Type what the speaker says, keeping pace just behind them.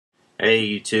Hey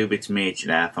YouTube, it's me, it's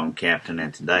your iPhone Captain,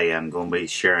 and today I'm going to be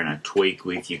sharing a tweak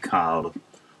with you called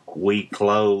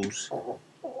WeeClose,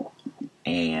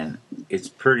 and it's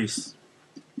pretty,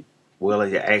 well,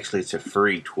 actually it's a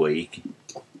free tweak,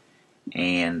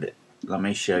 and let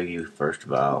me show you first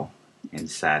of all,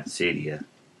 inside Cydia,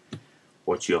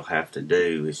 what you'll have to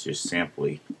do is just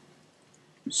simply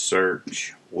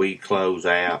search WeeClose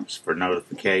apps for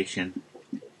notification,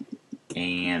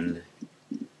 and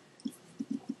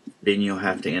then you'll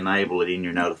have to enable it in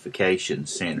your notification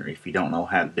center. If you don't know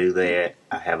how to do that,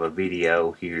 I have a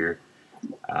video here.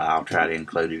 I'll try to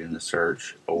include it in the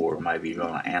search, or maybe even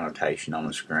an annotation on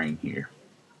the screen here.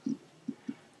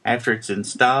 After it's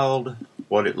installed,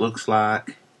 what it looks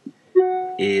like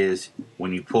is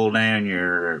when you pull down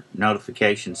your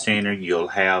notification center, you'll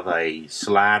have a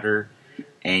slider,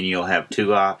 and you'll have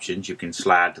two options. You can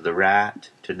slide to the right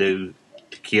to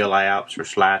kill apps, or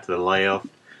slide to the left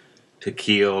to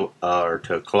kill or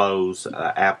to close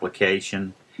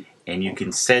application, and you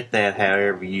can set that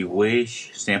however you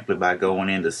wish simply by going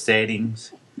into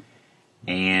settings,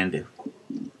 and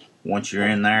once you're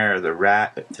in there,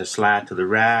 to slide to the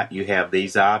right you have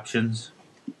these options.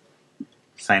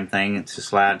 Same thing, to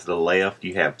slide to the left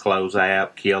you have close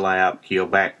app, kill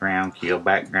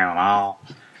background all.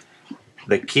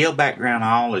 The kill background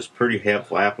all is pretty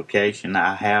helpful application.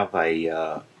 I have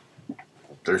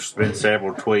there's been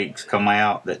several tweaks come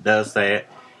out that does that.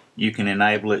 You can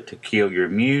enable it to kill your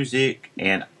music,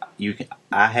 and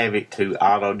I have it to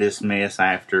auto dismiss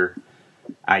after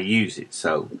I use it.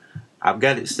 So I've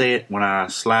got it set when I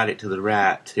slide it to the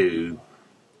right to,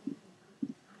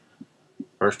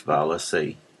 first of all, let's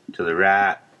see, to the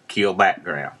right, kill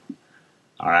background.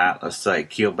 Alright, let's say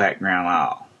kill background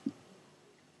all.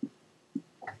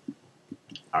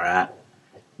 Alright,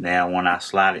 now when I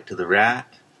slide it to the right,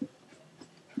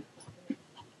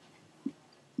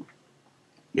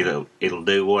 it'll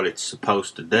do what it's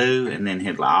supposed to do, and then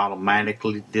it'll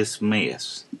automatically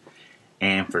dismiss.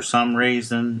 And for some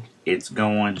reason it's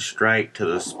going straight to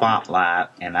the spotlight,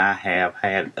 and I have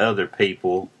had other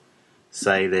people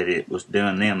say that it was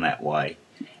doing them that way.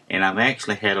 And I've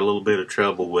actually had a little bit of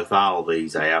trouble with all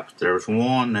these apps. There's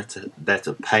one that's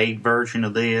a paid version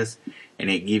of this, and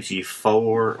it gives you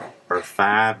 4 or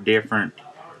 5 different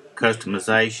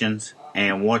customizations,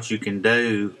 and what you can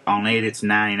do on it, it's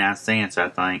 99 cents I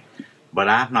think, but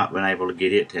I've not been able to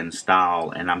get it to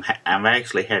install, and I've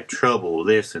actually had trouble with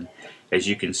this. And as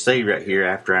you can see right here,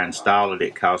 after I installed it,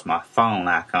 it caused my phone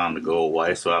icon to go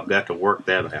away, so I've got to work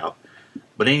that out.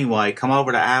 But anyway, come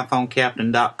over to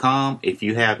iPhoneCaptain.com if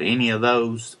you have any of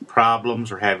those problems,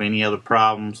 or have any other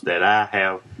problems that I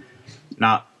have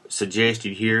not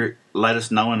suggested here. Let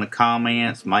us know in the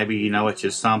comments. Maybe it's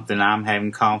just something I'm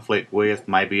having conflict with.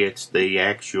 Maybe it's the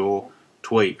actual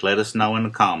tweak. Let us know in the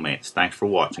comments. Thanks for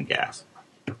watching, guys.